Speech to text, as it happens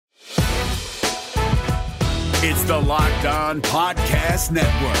It's the Locked On Podcast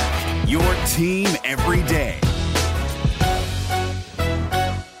Network, your team every day.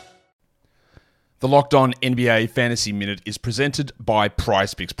 The Locked On NBA Fantasy Minute is presented by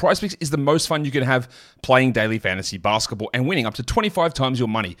PrizePicks. PrizePicks is the most fun you can have playing daily fantasy basketball and winning up to 25 times your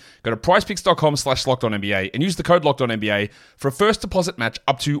money. Go to prizepicks.com/LockedOnNBA and use the code LockedOnNBA for a first deposit match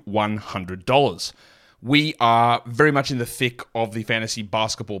up to $100. We are very much in the thick of the fantasy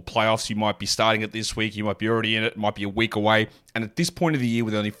basketball playoffs. You might be starting it this week. You might be already in it. It might be a week away. And at this point of the year,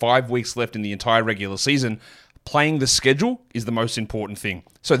 with only 5 weeks left in the entire regular season, playing the schedule is the most important thing.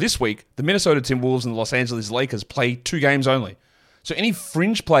 So this week, the Minnesota Timberwolves and the Los Angeles Lakers play 2 games only. So any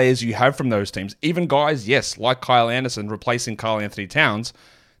fringe players you have from those teams, even guys, yes, like Kyle Anderson replacing Karl Anthony Towns,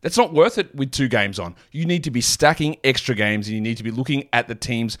 that's not worth it with 2 games on. You need to be stacking extra games, and you need to be looking at the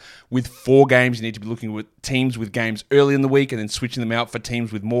teams with 4 games. You need to be looking at teams with games early in the week and then switching them out for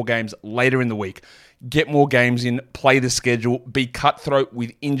teams with more games later in the week. Get more games in, play the schedule, be cutthroat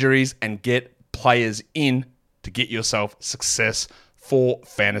with injuries, and get players in to get yourself success for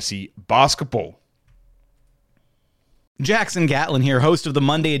fantasy basketball. Jackson Gatlin here, host of the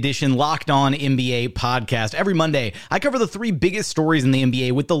Monday edition Locked On NBA podcast. Every Monday, I cover the 3 biggest stories in the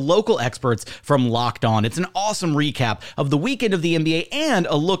NBA with the local experts from Locked On. It's an awesome recap of the weekend of the NBA and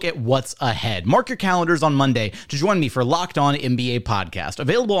a look at what's ahead. Mark your calendars on Monday to join me for Locked On NBA podcast,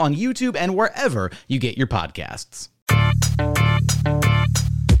 available on YouTube and wherever you get your podcasts.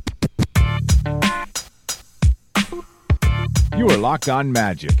 You are Locked On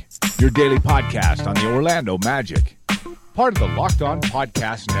Magic, your daily podcast on the Orlando Magic. Part of the Locked On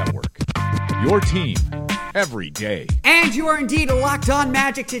Podcast Network, your team every day. And you are indeed Locked On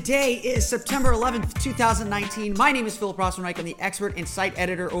Magic. Today is September 11th, 2019. My name is Philip Rossman-Reich. I'm the expert and site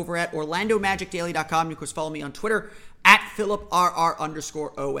editor over at OrlandoMagicDaily.com. You can follow me on Twitter at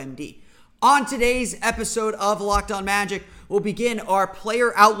PhilipRR_OMD. On today's episode of Locked On Magic, we'll begin our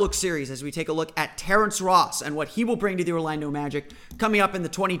Player Outlook series as we take a look at Terrence Ross and what he will bring to the Orlando Magic coming up in the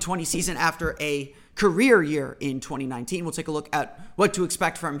 2020 season after a career year in 2019. We'll take a look at what to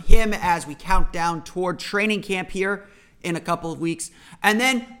expect from him as we count down toward training camp here in a couple of weeks. And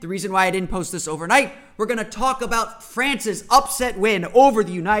then, the reason why I didn't post this overnight, we're going to talk about France's upset win over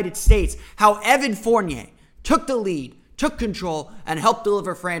the United States, how Evan Fournier took the lead, took control, and helped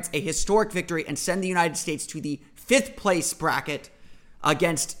deliver France a historic victory and send the United States to the 5th place bracket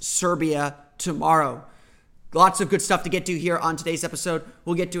against Serbia tomorrow. Lots of good stuff to get to here on today's episode.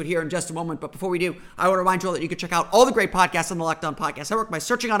 We'll get to it here in just a moment. But before we do, I want to remind you all that you can check out all the great podcasts on the Locked On Podcast Network by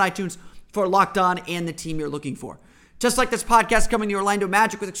searching on iTunes for Locked On and the team you're looking for. Just like this podcast covering the Orlando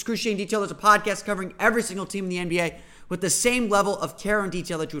Magic with excruciating detail, there's a podcast covering every single team in the NBA with the same level of care and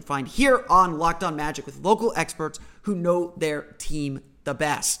detail that you would find here on Locked On Magic with local experts who know their team the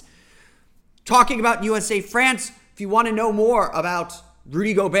best. Talking about USA France, if you want to know more about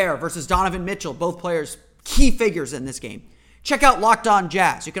Rudy Gobert versus Donovan Mitchell, both players key figures in this game, check out Locked On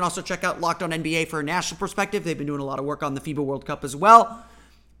Jazz. You can also check out Locked On NBA for a national perspective. They've been doing a lot of work on the FIBA World Cup as well.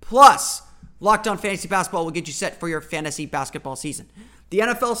 Plus, Locked On Fantasy Basketball will get you set for your fantasy basketball season. The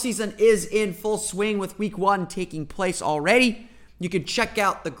NFL season is in full swing with Week 1 taking place already. You can check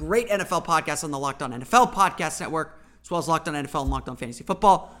out the great NFL podcasts on the Locked On NFL Podcast Network, as well as Locked On NFL and Locked On Fantasy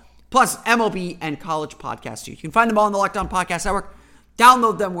Football, plus MLB and college podcasts too. You can find them all on the Locked On Podcast Network.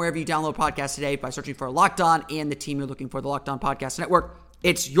 Download them wherever you download podcasts today by searching for Locked On and the team you're looking for, the Locked On Podcast Network.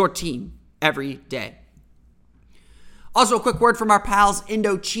 It's your team every day. Also, a quick word from our pals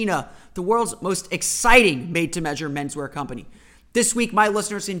Indochino, the world's most exciting made-to-measure menswear company. This week, my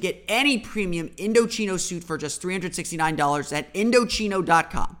listeners can get any premium Indochino suit for just $369 at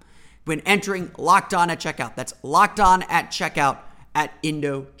Indochino.com when entering Locked On at checkout. That's Locked On at checkout at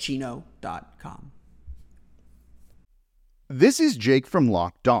Indochino.com. This is Jake from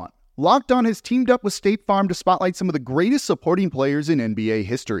Locked On. Locked On has teamed up with State Farm to spotlight some of the greatest supporting players in NBA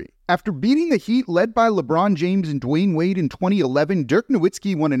history. After beating the Heat led by LeBron James and Dwayne Wade in 2011, Dirk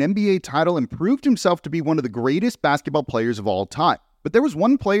Nowitzki won an NBA title and proved himself to be one of the greatest basketball players of all time. But there was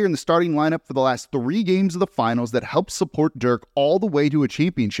one player in the starting lineup for the last 3 games of the finals that helped support Dirk all the way to a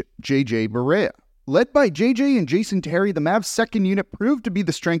championship, JJ Barea. Led by JJ and Jason Terry, the Mavs' second unit proved to be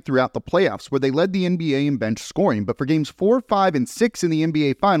the strength throughout the playoffs, where they led the NBA in bench scoring. But for games 4, 5, and 6 in the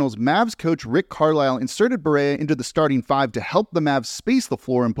NBA Finals, Mavs coach Rick Carlisle inserted Barea into the starting 5 to help the Mavs space the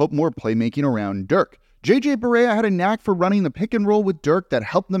floor and put more playmaking around Dirk. JJ Barea had a knack for running the pick and roll with Dirk that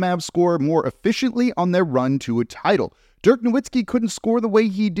helped the Mavs score more efficiently on their run to a title. Dirk Nowitzki couldn't score the way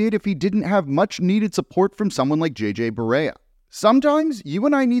he did if he didn't have much needed support from someone like JJ Barea. Sometimes you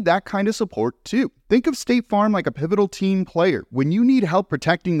and I need that kind of support too. Think of State Farm like a pivotal team player. When you need help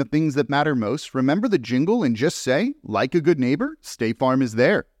protecting the things that matter most, remember the jingle and just say, like a good neighbor, State Farm is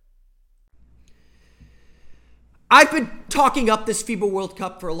there. I've been talking up this FIBA World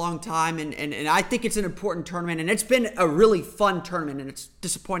Cup for a long time, and I think it's an important tournament, and it's been a really fun tournament, and it's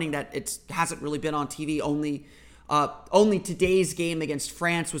disappointing that it hasn't really been on TV. Only today's game against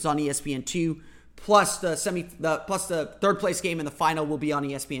France was on ESPN2, plus the third place game in the final will be on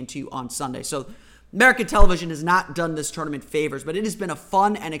ESPN2 on Sunday. So American television has not done this tournament favors, but it has been a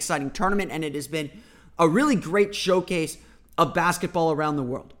fun and exciting tournament, and it has been a really great showcase of basketball around the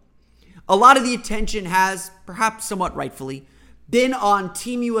world. A lot of the attention has, perhaps somewhat rightfully, been on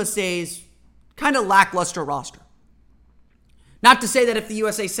Team USA's kind of lackluster roster. Not to say that if the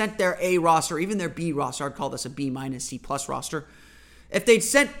USA sent their A roster, even their B roster, I'd call this a B- C+ roster. If they'd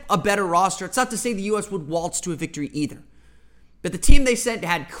sent a better roster, it's not to say the US would waltz to a victory either. But the team they sent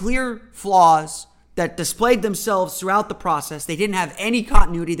had clear flaws that displayed themselves throughout the process. They didn't have any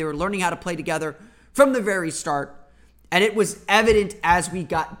continuity. They were learning how to play together from the very start. And it was evident as we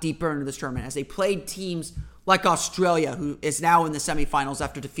got deeper into this tournament, as they played teams like Australia, who is now in the semifinals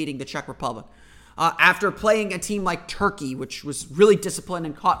after defeating the Czech Republic. After playing a team like Turkey, which was really disciplined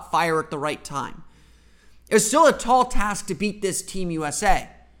and caught fire at the right time. It was still a tall task to beat this Team USA.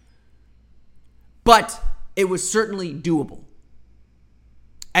 But it was certainly doable.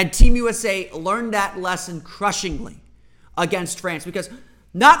 And Team USA learned that lesson crushingly against France, because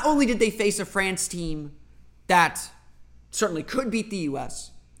not only did they face a France team that certainly could beat the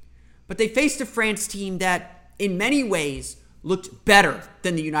US, but they faced a France team that in many ways looked better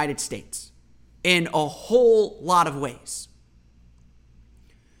than the United States in a whole lot of ways.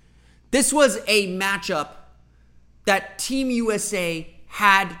 This was a matchup that Team USA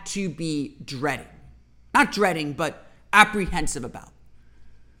had to be dreading. Not dreading, but apprehensive about.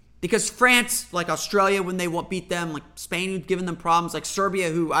 Because France, like Australia when they beat them, like Spain who'd given them problems, like Serbia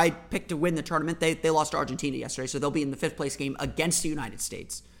who I picked to win the tournament, they lost to Argentina yesterday, so they'll be in the fifth place game against the United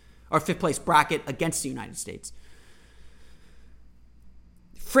States. Or fifth place bracket against the United States.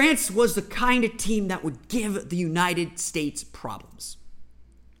 France was the kind of team that would give the United States problems.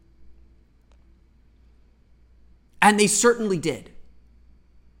 And they certainly did.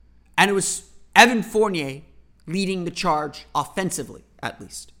 And it was Evan Fournier leading the charge offensively, at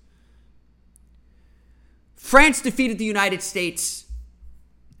least. France defeated the United States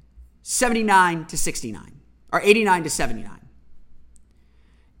 79-69, or 89-79.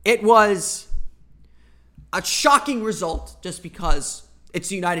 It was a shocking result just because it's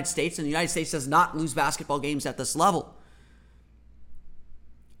the United States, and the United States does not lose basketball games at this level.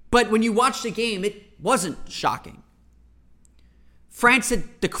 But when you watch the game, it wasn't shocking. France had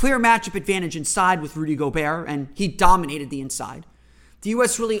the clear matchup advantage inside with Rudy Gobert, and he dominated the inside. The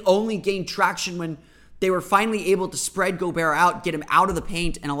U.S. really only gained traction when they were finally able to spread Gobert out, get him out of the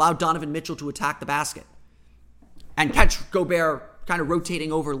paint, and allow Donovan Mitchell to attack the basket and catch Gobert kind of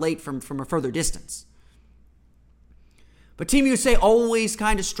rotating over late from a further distance. But Team USA always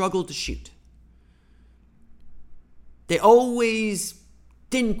kind of struggled to shoot. They always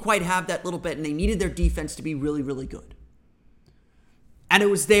didn't quite have that little bit, and they needed their defense to be really, really good. And it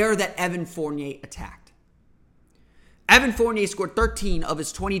was there that Evan Fournier attacked. Evan Fournier scored 13 of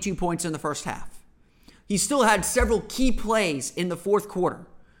his 22 points in the first half. He still had several key plays in the fourth quarter.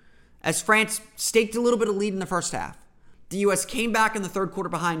 As France staked a little bit of lead in the first half, the U.S. came back in the third quarter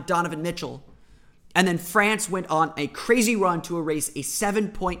behind Donovan Mitchell, and then France went on a crazy run to erase a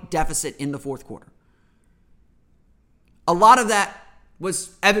 7-point deficit in the fourth quarter. A lot of that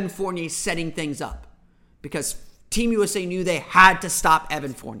was Evan Fournier setting things up because Team USA knew they had to stop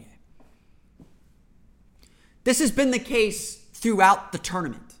Evan Fournier. This has been the case throughout the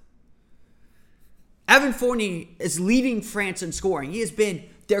tournament. Evan Fournier is leading France in scoring. He has been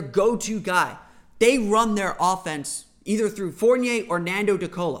their go-to guy. They run their offense either through Fournier or Nando De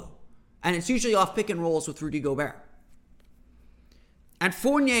Colo, and it's usually off pick and rolls with Rudy Gobert. And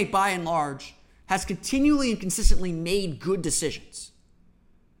Fournier, by and large, has continually and consistently made good decisions.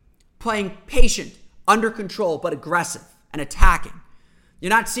 Playing patient, under control, but aggressive and attacking.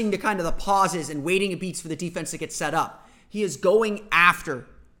 You're not seeing the pauses and waiting beats for the defense to get set up. He is going after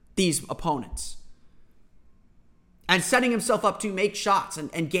these opponents and setting himself up to make shots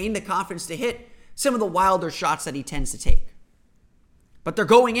and gain the confidence to hit some of the wilder shots that he tends to take. But they're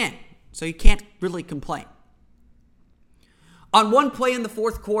going in, so you can't really complain. On one play in the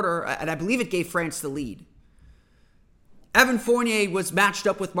fourth quarter, and I believe it gave France the lead, Evan Fournier was matched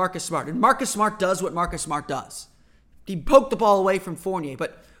up with Marcus Smart, and Marcus Smart does what Marcus Smart does. He poked the ball away from Fournier,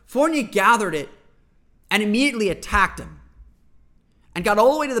 but Fournier gathered it and immediately attacked him and got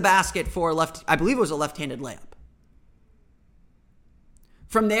all the way to the basket for I believe it was a left-handed layup.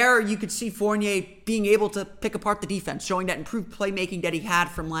 From there, you could see Fournier being able to pick apart the defense, showing that improved playmaking that he had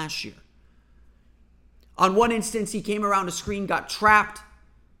from last year. On one instance, he came around a screen, got trapped,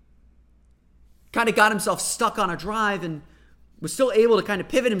 kind of got himself stuck on a drive, and was still able to kind of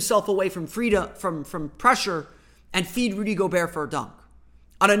pivot himself away from from pressure and feed Rudy Gobert for a dunk.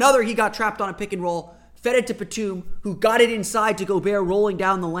 On another, he got trapped on a pick and roll, fed it to Batum, who got it inside to Gobert rolling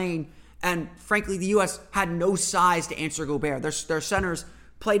down the lane, and frankly, the U.S. had no size to answer Gobert. Their centers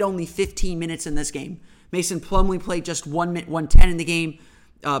played only 15 minutes in this game. Mason Plumlee played just 1:10 in the game.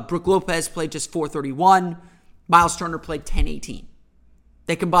 Brook Lopez played just 4:31. Miles Turner played 10:18.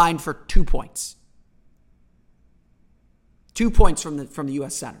 They combined for 2 points. 2 points from the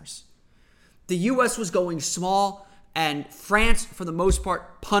U.S. centers. The U.S. was going small, and France, for the most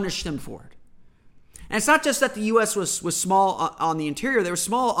part, punished them for it. And it's not just that the U.S. was small on the interior. They were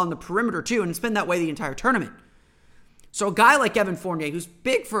small on the perimeter, too, and it's been that way the entire tournament. So a guy like Evan Fournier, who's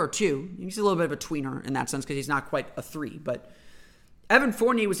big for a 2, he's a little bit of a tweener in that sense because he's not quite a 3, but Evan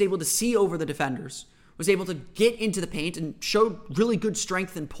Fournier was able to see over the defenders, was able to get into the paint, and showed really good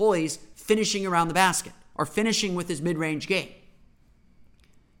strength and poise finishing around the basket or finishing with his mid-range game.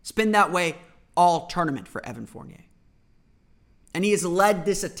 It's been that way all tournament for Evan Fournier. And he has led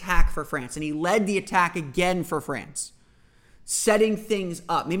this attack for France, and he led the attack again for France, setting things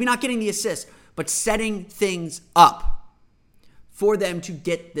up. Maybe not getting the assist, but setting things up for them to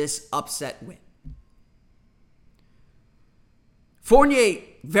get this upset win. Fournier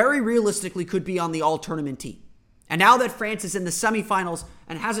very realistically could be on the all-tournament team. And now that France is in the semifinals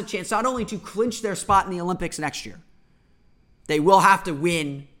and has a chance not only to clinch their spot in the Olympics next year, they will have to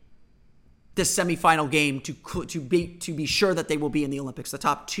win this semifinal game to be sure that they will be in the Olympics. The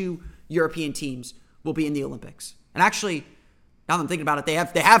top 2 European teams will be in the Olympics. And actually, now that I'm thinking about it,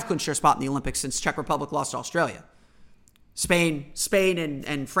 they have clinched their spot in the Olympics since Czech Republic lost to Australia. Spain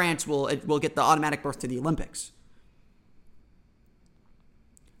and France will get the automatic berth to the Olympics.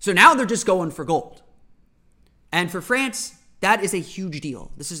 So now they're just going for gold. And for France, that is a huge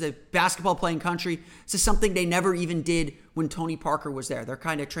deal. This is a basketball playing country. This is something they never even did when Tony Parker was there. They're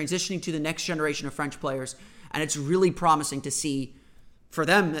kind of transitioning to the next generation of French players. And it's really promising to see, for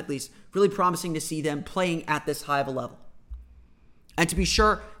them at least, really promising to see them playing at this high of a level. And to be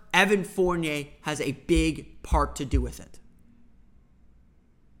sure, Evan Fournier has a big part to do with it.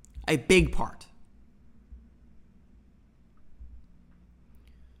 A big part.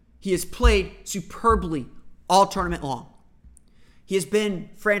 He has played superbly all tournament long. He has been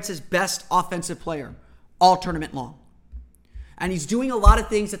France's best offensive player all tournament long. And he's doing a lot of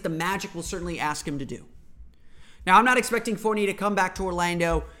things that the Magic will certainly ask him to do. Now, I'm not expecting Fournier to come back to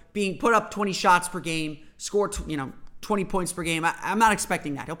Orlando, put up 20 shots per game, score 20 points per game. I'm not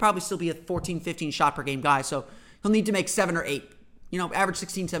expecting that. He'll probably still be a 14, 15 shot per game guy, so he'll need to make 7 or 8, average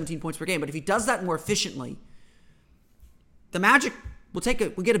 16, 17 points per game. But if he does that more efficiently, the Magic will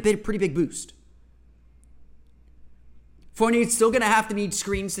get a pretty big boost. Fournier's still going to have to need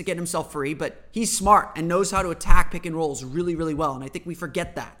screens to get himself free, but he's smart and knows how to attack pick and rolls really, really well. And I think we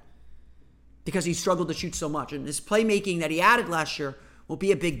forget that because he struggled to shoot so much. And his playmaking that he added last year will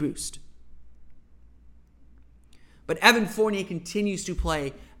be a big boost. But Evan Fournier continues to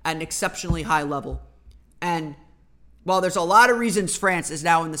play at an exceptionally high level. And while there's a lot of reasons France is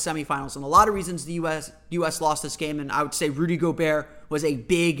now in the semifinals and a lot of reasons the U.S. lost this game, and I would say Rudy Gobert was a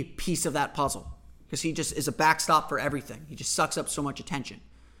big piece of that puzzle because he just is a backstop for everything. He just sucks up so much attention.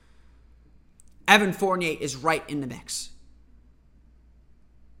 Evan Fournier is right in the mix.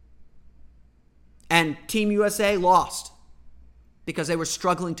 And Team USA lost because they were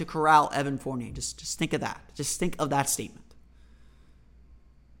struggling to corral Evan Fournier. Just think of that. Just think of that statement.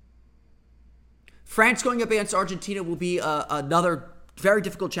 France going up against Argentina will be another very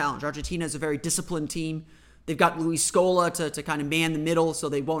difficult challenge. Argentina is a very disciplined team. They've got Luis Scola to kind of man the middle so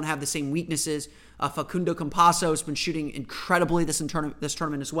they won't have the same weaknesses. Facundo Campasso has been shooting incredibly this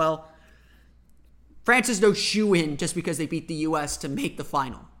tournament as well. France is no shoe-in just because they beat the U.S. to make the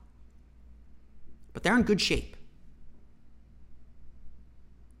final. But they're in good shape.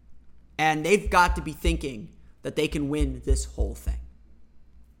 And they've got to be thinking that they can win this whole thing.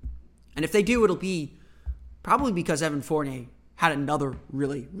 And if they do, it'll be probably because Evan Fournier had another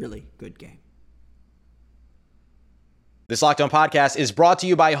really, really good game. This Locked On podcast is brought to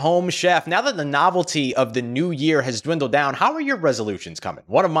you by Home Chef. Now that the novelty of the new year has dwindled down, how are your resolutions coming?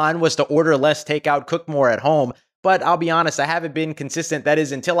 One of mine was to order less takeout, cook more at home. But I'll be honest, I haven't been consistent. That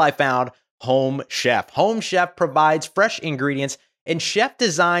is until I found Home Chef. Home Chef provides fresh ingredients and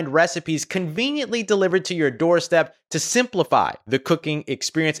chef-designed recipes conveniently delivered to your doorstep to simplify the cooking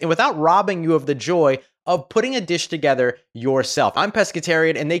experience and without robbing you of the joy of putting a dish together yourself. I'm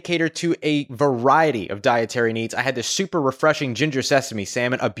pescatarian, and they cater to a variety of dietary needs. I had this super refreshing ginger sesame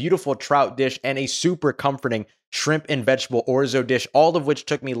salmon, a beautiful trout dish, and a super comforting shrimp and vegetable orzo dish, all of which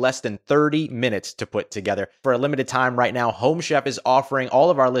took me less than 30 minutes to put together. For a limited time right now, Home Chef is offering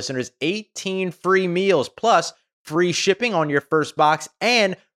all of our listeners 18 free meals, plus free shipping on your first box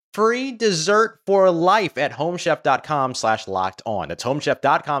and free dessert for life at homechef.com/lockedon. That's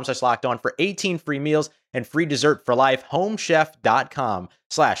homechef.com/lockedon for 18 free meals and free dessert for life.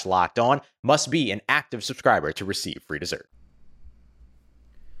 Homechef.com/lockedon. Must be an active subscriber to receive free dessert.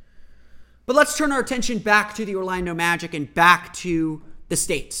 But let's turn our attention back to the Orlando Magic and back to the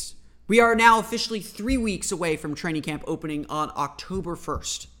States. We are now officially 3 weeks away from training camp opening on October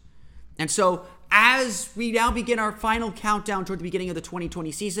 1st. And so as we now begin our final countdown toward the beginning of the 2020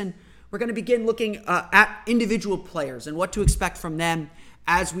 season, we're going to begin looking at individual players and what to expect from them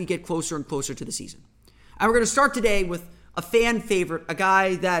as we get closer and closer to the season. And we're going to start today with a fan favorite, a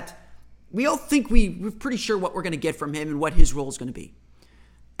guy that we all think we're pretty sure what we're going to get from him and what his role is going to be.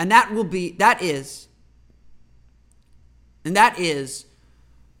 And that is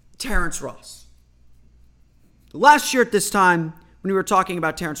Terrence Ross. Last year at this time, when we were talking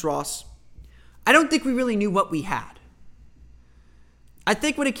about Terrence Ross, I don't think we really knew what we had. I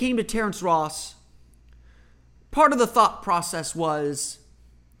think when it came to Terrence Ross, part of the thought process was,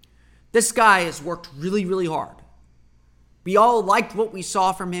 this guy has worked really, really hard. We all liked what we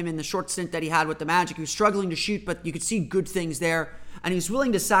saw from him in the short stint that he had with the Magic. He was struggling to shoot, but you could see good things there, and he was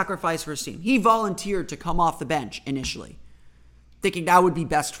willing to sacrifice for his team. He volunteered to come off the bench initially, thinking that would be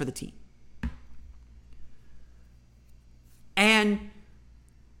best for the team. And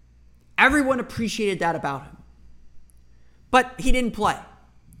everyone appreciated that about him. But he didn't play.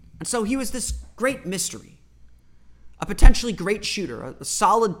 And so he was this great mystery. A potentially great shooter, a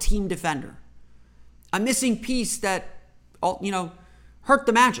solid team defender. A missing piece that, hurt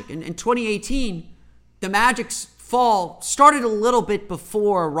the Magic. In 2018, the Magic's fall started a little bit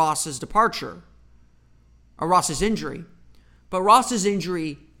before Ross's departure, or Ross's injury. But Ross's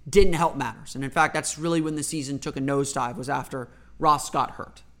injury didn't help matters. And in fact, that's really when the season took a nosedive, was after Ross got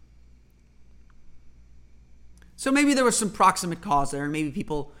hurt. So maybe there was some proximate cause there, and maybe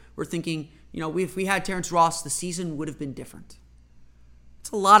people were thinking, if we had Terrence Ross, the season would have been different.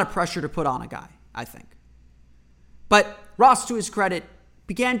 It's a lot of pressure to put on a guy, I think. But Ross, to his credit,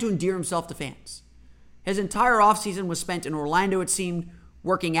 began to endear himself to fans. His entire offseason was spent in Orlando, it seemed,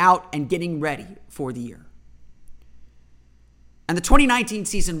 working out and getting ready for the year. And the 2019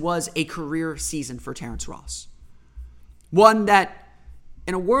 season was a career season for Terrence Ross. One that,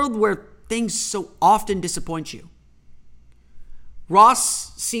 in a world where things so often disappoint you,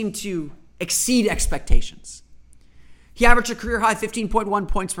 Ross seemed to exceed expectations. He averaged a career-high 15.1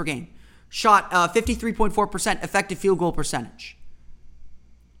 points per game, shot 53.4% effective field goal percentage,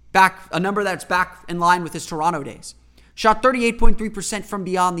 a number that's back in line with his Toronto days. Shot 38.3% from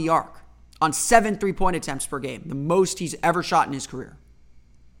beyond the arc on 7 3-point attempts per game, the most he's ever shot in his career.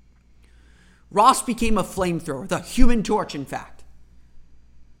 Ross became a flamethrower, the human torch, in fact.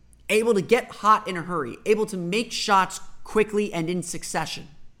 Able to get hot in a hurry, able to make shots quickly and in succession.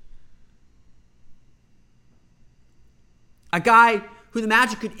 A guy who the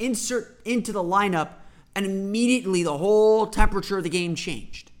Magic could insert into the lineup and immediately the whole temperature of the game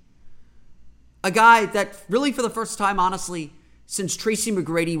changed. A guy that really, for the first time, honestly, since Tracy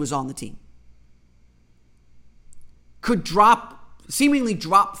McGrady was on the team, could seemingly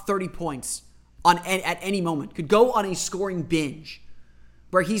drop 30 points at any moment, could go on a scoring binge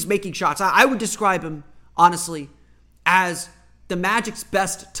where he's making shots. I would describe him, honestly, as the Magic's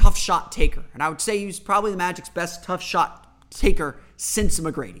best tough shot taker. And I would say he was probably the Magic's best tough shot taker since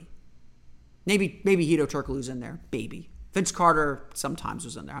McGrady. Maybe Hito Turkoglu's in there. Maybe. Vince Carter sometimes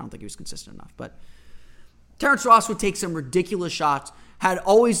was in there. I don't think he was consistent enough. But Terrence Ross would take some ridiculous shots, had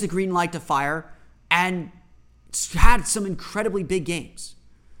always the green light to fire, and had some incredibly big games.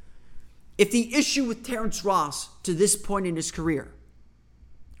 If the issue with Terrence Ross to this point in his career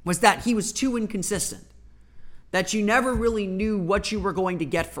was that he was too inconsistent, that you never really knew what you were going to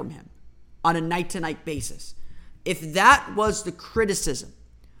get from him on a night-to-night basis, if that was the criticism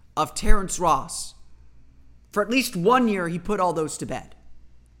of Terrence Ross, for at least 1 year, he put all those to bed.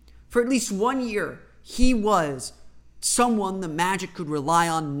 For at least 1 year, he was someone the Magic could rely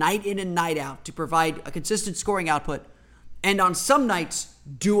on night in and night out to provide a consistent scoring output, and on some nights,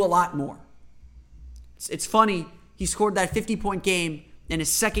 do a lot more. It's funny, he scored that 50-point game in his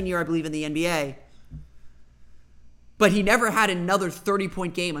second year, I believe, in the NBA. But he never had another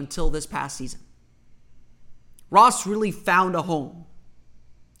 30-point game until this past season. Ross really found a home.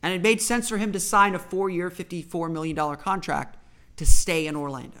 And it made sense for him to sign a 4-year, $54 million contract to stay in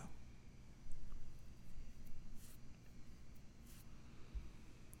Orlando.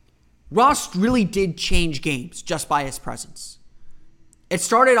 Ross really did change games just by his presence. It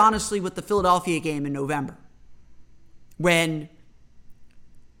started, honestly, with the Philadelphia game in November, when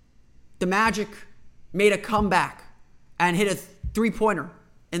the Magic made a comeback and hit a three-pointer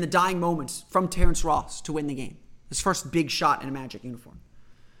in the dying moments from Terrence Ross to win the game. His first big shot in a Magic uniform.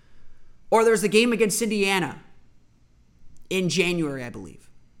 Or there's the game against Indiana in January, I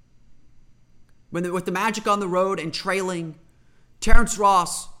believe. With the Magic on the road and trailing, Terrence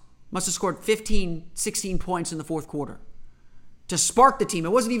Ross must have scored 15, 16 points in the fourth quarter to spark the team.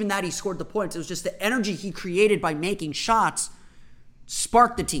 It wasn't even that he scored the points. It was just the energy he created by making shots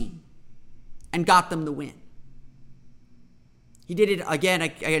sparked the team and got them the win. He did it again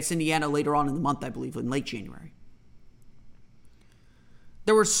against Indiana later on in the month, I believe, in late January.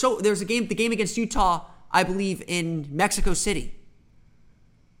 There was the game against Utah, I believe, in Mexico City.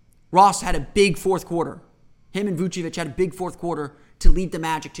 Ross had a big fourth quarter. Him and Vucevic had a big fourth quarter to lead the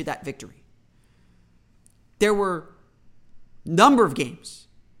Magic to that victory. There were a number of games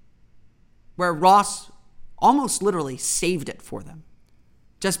where Ross almost literally saved it for them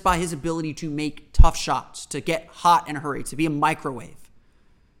just by his ability to make tough shots, to get hot in a hurry, to be a microwave.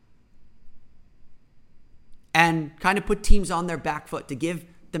 And kind of put teams on their back foot to give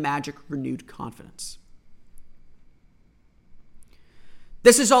the Magic renewed confidence.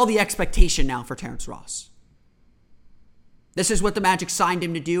 This is all the expectation now for Terrence Ross. This is what the Magic signed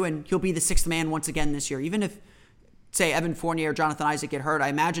him to do, and he'll be the sixth man once again this year. Even if, say, Evan Fournier or Jonathan Isaac get hurt, I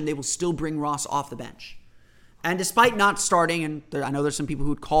imagine they will still bring Ross off the bench. And despite not starting, and I know there's some people who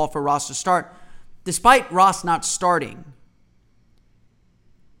would call for Ross to start, despite Ross not starting,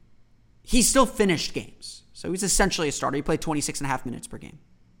 he still finished games. So he's essentially a starter. He played 26.5 minutes per game.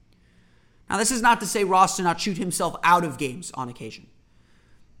 Now, this is not to say Ross did not shoot himself out of games on occasion.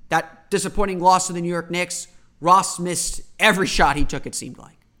 That disappointing loss to the New York Knicks, Ross missed every shot he took, it seemed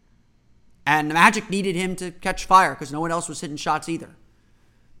like. And the Magic needed him to catch fire because no one else was hitting shots either.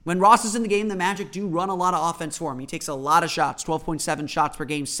 When Ross is in the game, the Magic do run a lot of offense for him. He takes a lot of shots, 12.7 shots per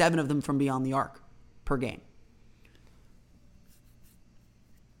game, 7 of them from beyond the arc per game.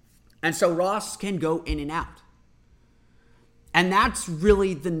 And so Ross can go in and out. And that's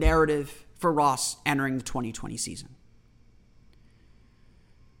really the narrative for Ross entering the 2020 season.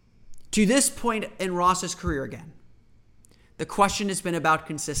 To this point in Ross's career again, the question has been about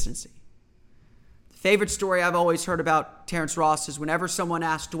consistency. The favorite story I've always heard about Terrence Ross is whenever someone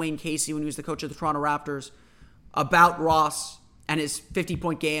asked Dwayne Casey, when he was the coach of the Toronto Raptors, about Ross and his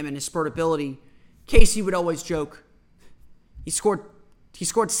 50-point game and his spurt ability, Casey would always joke, he scored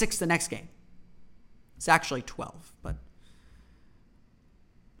 6 the next game. It's actually 12,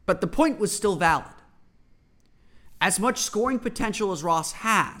 but the point was still valid. As much scoring potential as Ross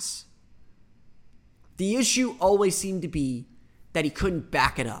has, the issue always seemed to be that he couldn't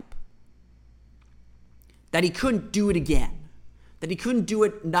back it up. That he couldn't do it again. That he couldn't do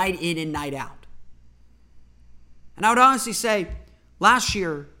it night in and night out. And I would honestly say, last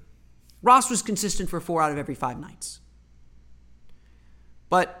year, Ross was consistent for 4 out of every 5 nights.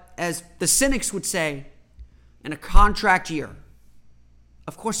 But as the cynics would say, in a contract year,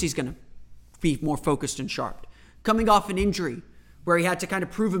 of course he's going to be more focused and sharp. Coming off an injury where he had to kind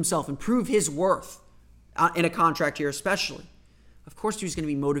of prove himself and prove his worth in a contract year especially. Of course he was going to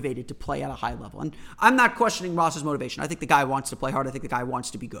be motivated to play at a high level. And I'm not questioning Ross's motivation. I think the guy wants to play hard. I think the guy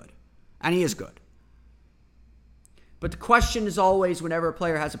wants to be good. And he is good. But the question is always, whenever a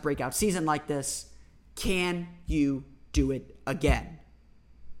player has a breakout season like this, can you do it again?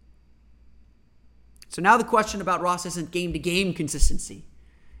 So now the question about Ross isn't game-to-game consistency.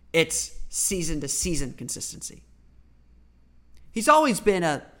 It's season-to-season consistency. He's always been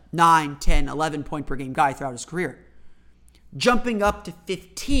a 9, 10, 11 point per game guy throughout his career. Jumping up to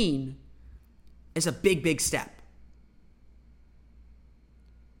 15 is a big, big step.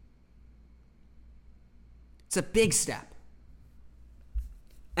 It's a big step.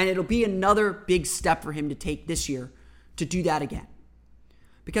 And it'll be another big step for him to take this year to do that again.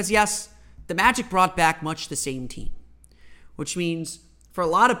 Because yes, the Magic brought back much the same team, which means for a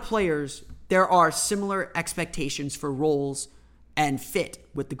lot of players, there are similar expectations for roles and fit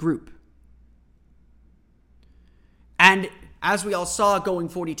with the group. And as we all saw, going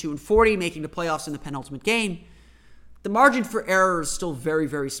 42-40, making the playoffs in the penultimate game, the margin for error is still very,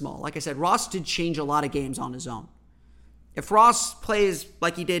 very small. Like I said, Ross did change a lot of games on his own. If Ross plays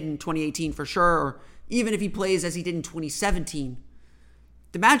like he did in 2018 for sure, or even if he plays as he did in 2017,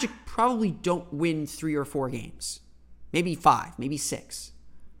 the Magic probably don't win 3 or 4 games. Maybe 5, maybe 6.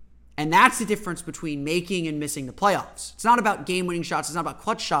 And that's the difference between making and missing the playoffs. It's not about game-winning shots. It's not about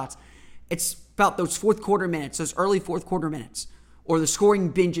clutch shots. It's about those fourth quarter minutes, those early fourth quarter minutes, or the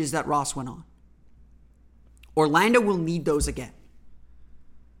scoring binges that Ross went on. Orlando will need those again.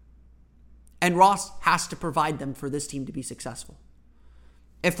 And Ross has to provide them for this team to be successful.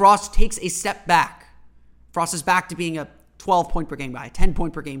 If Ross takes a step back, if Ross is back to being a 12-point per game guy, a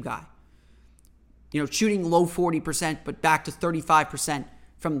 10-point per game guy, shooting low 40%, but back to 35%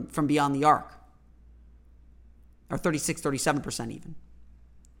 from beyond the arc, or 36, 37% even.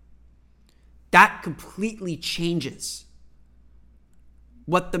 That completely changes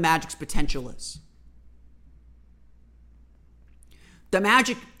what the Magic's potential is. The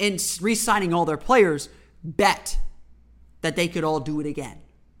Magic, in re-signing all their players, bet that they could all do it again.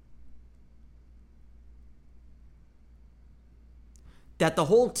 That the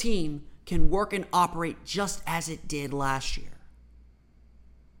whole team can work and operate just as it did last year.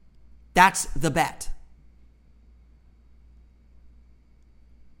 That's the bet.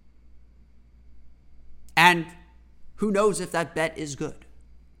 And who knows if that bet is good.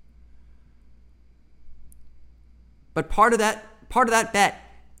 But part of that bet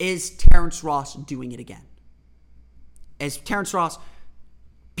is Terrence Ross doing it again. As Terrence Ross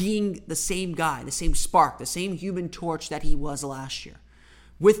being the same guy, the same spark, the same human torch that he was last year,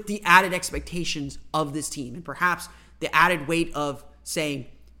 with the added expectations of this team, and perhaps the added weight of saying,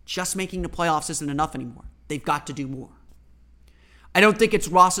 just making the playoffs isn't enough anymore. They've got to do more. I don't think it's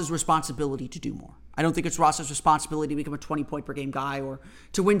Ross's responsibility to do more. I don't think it's Ross's responsibility to become a 20-point per game guy or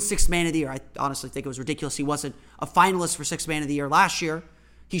to win Sixth Man of the Year. I honestly think it was ridiculous he wasn't a finalist for Sixth Man of the Year last year.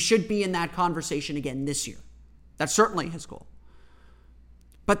 He should be in that conversation again this year. That's certainly his goal.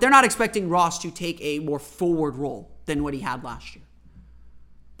 But they're not expecting Ross to take a more forward role than what he had last year.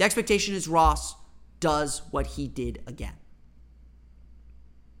 The expectation is Ross does what he did again.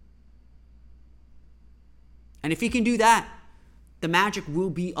 And if he can do that, the Magic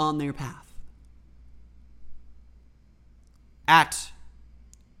will be on their path. At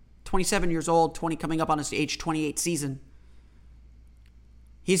 27 years old, coming up on his age 28 season,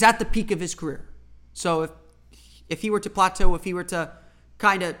 he's at the peak of his career. So if he were to plateau, if he were to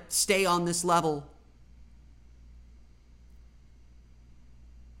kind of stay on this level,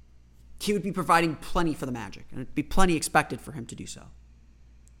 he would be providing plenty for the Magic, and it'd be plenty expected for him to do so.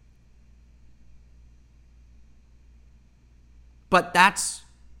 But that's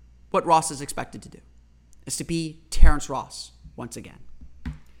what Ross is expected to do, is to be Terrence Ross once again.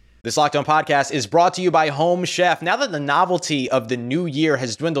 This Locked On podcast is brought to you by Home Chef. Now that the novelty of the new year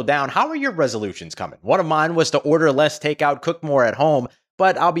has dwindled down, how are your resolutions coming? One of mine was to order less takeout, cook more at home.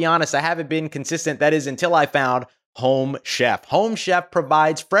 But I'll be honest, I haven't been consistent. That is until I found Home Chef. Home Chef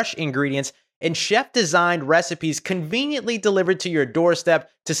provides fresh ingredients and chef-designed recipes conveniently delivered to your doorstep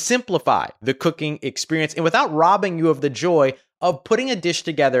to simplify the cooking experience and without robbing you of the joy of putting a dish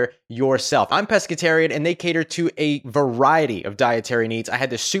together yourself. I'm pescatarian, and they cater to a variety of dietary needs. I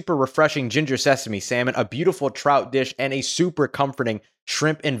had this super refreshing ginger sesame salmon, a beautiful trout dish, and a super comforting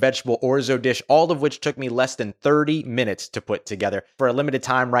shrimp and vegetable orzo dish, all of which took me less than 30 minutes to put together. For a limited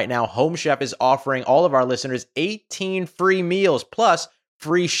time right now, Home Chef is offering all of our listeners 18 free meals, plus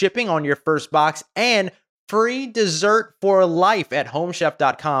free shipping on your first box, and free dessert for life at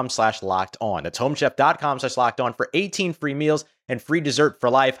homechef.com/lockedon. That's homechef.com/lockedon for 18 free meals and free dessert for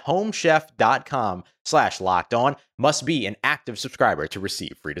life. Homechef.com/lockedon. Must be an active subscriber to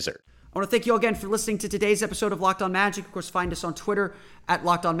receive free dessert. I want to thank you all again for listening to today's episode of Locked On Magic. Of course, find us on Twitter at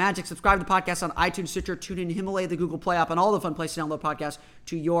Locked On Magic. Subscribe to the podcast on iTunes, Stitcher, TuneIn, Himalaya, the Google Play app, and all the fun places to download podcasts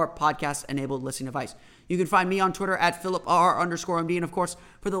to your podcast-enabled listening device. You can find me on Twitter at PhilipR_MD. And of course,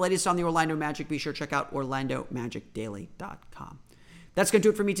 for the latest on the Orlando Magic, be sure to check out OrlandoMagicDaily.com. That's going to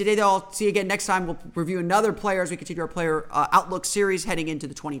do it for me today, though. I'll see you again next time. We'll review another player as we continue our player outlook series heading into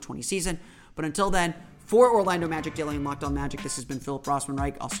the 2020 season. But until then, for Orlando Magic Daily and Locked On Magic, this has been Philip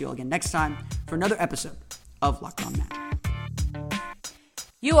Rossman-Reich. I'll see you all again next time for another episode of Locked On Magic.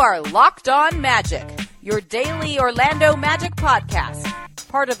 You are Locked On Magic, your daily Orlando Magic podcast.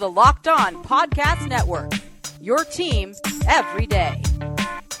 Part of the Locked On Podcast Network. Your team every day.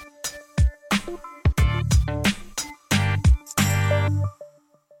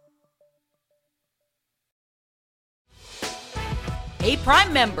 Hey,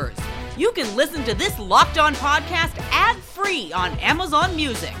 Prime members, you can listen to this Locked On podcast ad-free on Amazon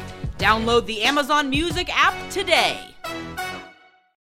Music. Download the Amazon Music app today.